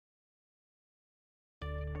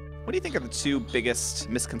What do you think are the two biggest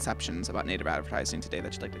misconceptions about native advertising today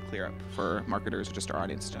that you'd like to clear up for marketers or just our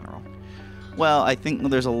audience in general? Well, I think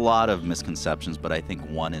there's a lot of misconceptions, but I think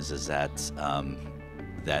one is that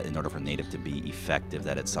that in order for native to be effective,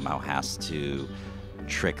 that it somehow has to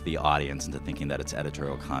trick the audience into thinking that it's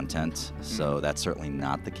editorial content. So that's certainly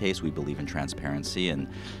not the case. We believe in transparency, and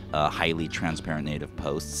highly transparent native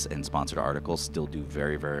posts and sponsored articles still do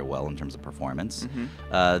very, very well in terms of performance.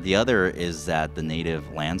 The other is that the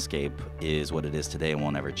native landscape is what it is today and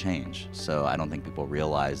won't ever change. So I don't think people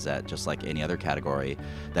realize that just like any other category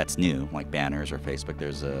that's new, like banners or Facebook,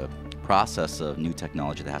 there's a process of new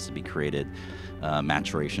technology that has to be created,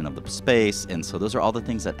 maturation of the space, and so those are all the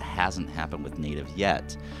things that hasn't happened with native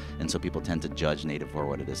yet. And so people tend to judge native for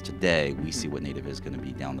what it is today. We see what native is going to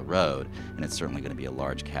be down the road, and it's certainly going to be a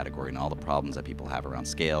large category, and all the problems that people have around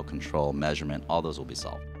scale, control, measurement, all those will be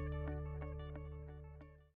solved.